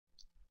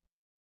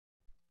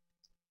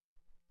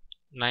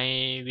ใน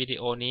วิดี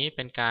โอนี้เ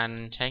ป็นการ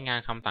ใช้งาน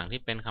คำสั่ง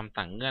ที่เป็นคำ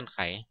สั่งเงื่อนไข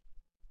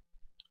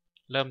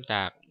เริ่มจ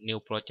าก New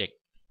Project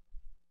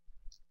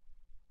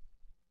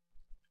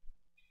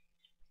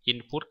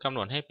Input กำหน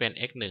ดให้เป็น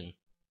x 1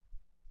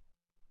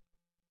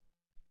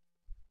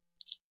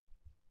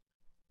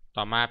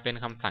ต่อมาเป็น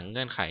คำสั่งเ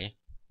งื่อนไข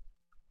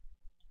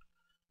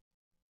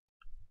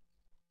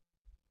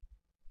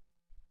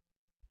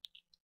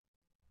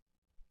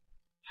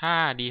ถ้า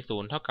d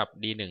 0เท่ากับ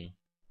d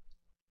 1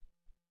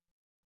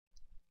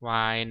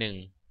 y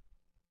 1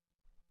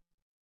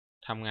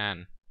ทำงาน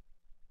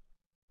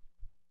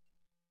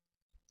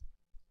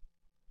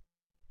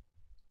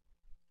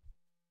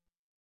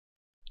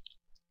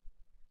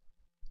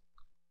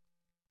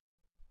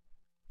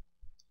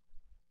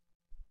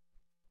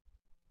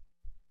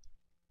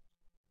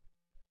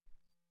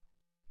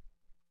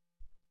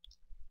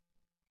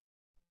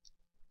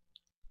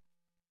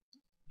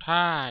ถ้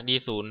า d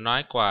 0น้อ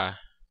ยกว่า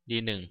d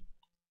 1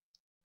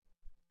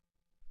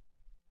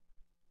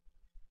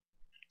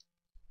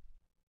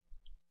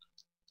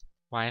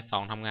 y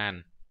 2ทำงาน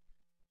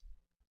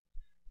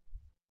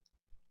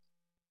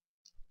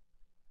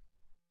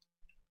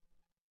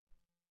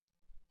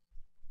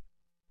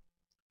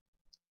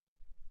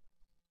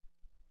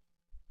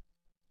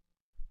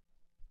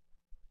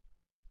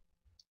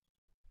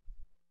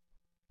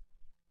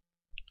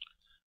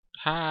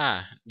ถ้า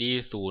d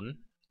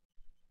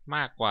 0ม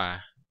ากกว่า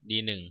d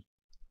 1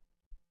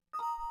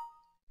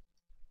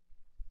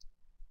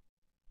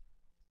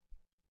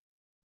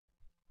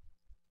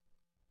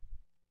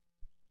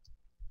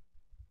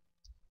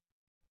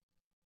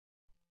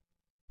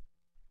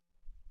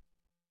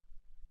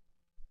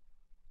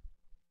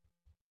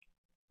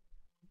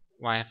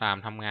 y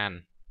 3ทำงาน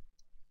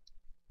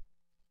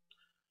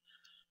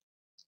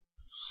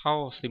เข้า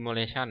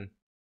Simulation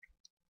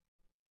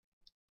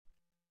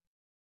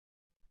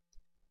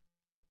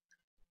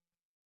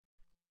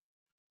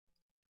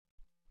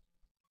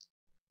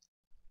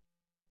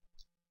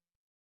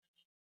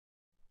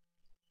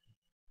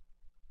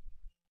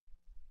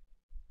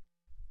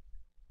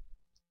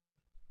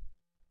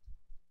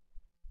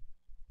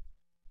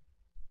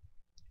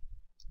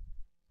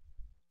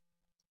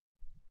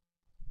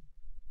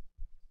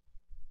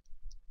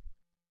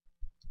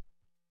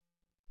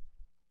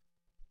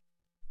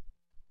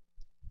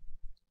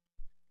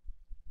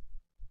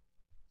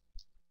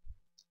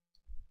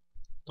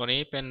ตัว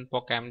นี้เป็นโปร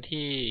แกรม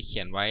ที่เขี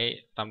ยนไว้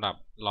สำหรับ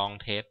ลอง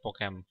เทสโปรแก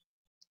รม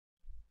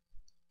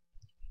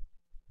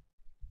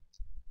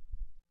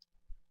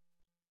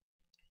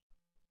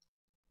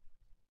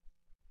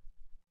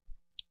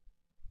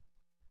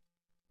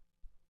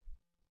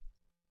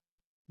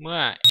เมื่อ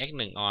x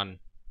 1 on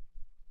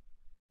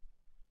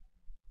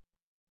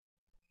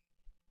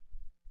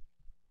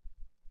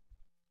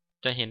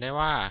จะเห็นได้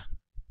ว่า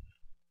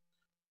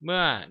เมื่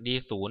อ d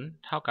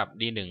 0เท่ากับ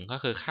d 1ก็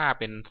คือค่า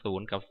เป็น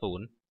0กับ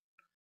0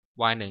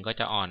 y 1ก็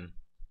จะ on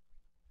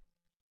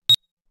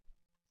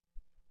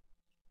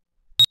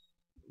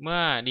เมื่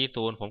อ d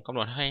 0ผมกำห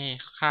นดให้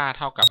ค่าเ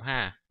ท่ากับ5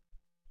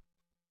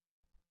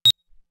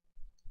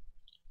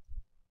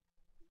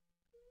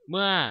เ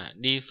มื่อ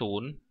d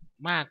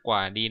 0มากกว่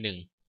า d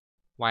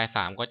 1 y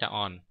 3ก็จะ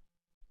on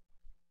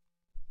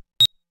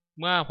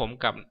เมื่อผม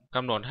ก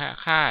ำหนดให้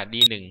ค่า d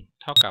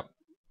 1เท่ากับ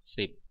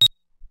10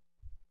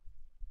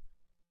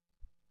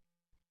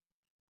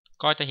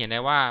ก็จะเห็นได้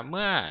ว่าเ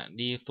มื่อ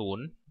d 0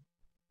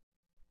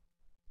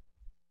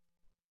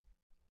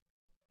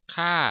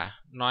ค่า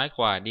น้อยก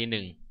ว่า d 1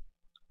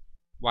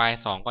 y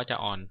 2ก็จะ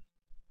on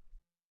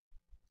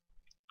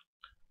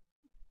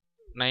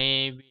ใน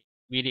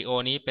วิดีโอ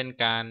นี้เป็น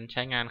การใ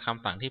ช้งานค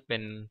ำสั่งที่เป็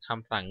นค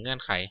ำสั่งเงื่อน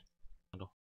ไข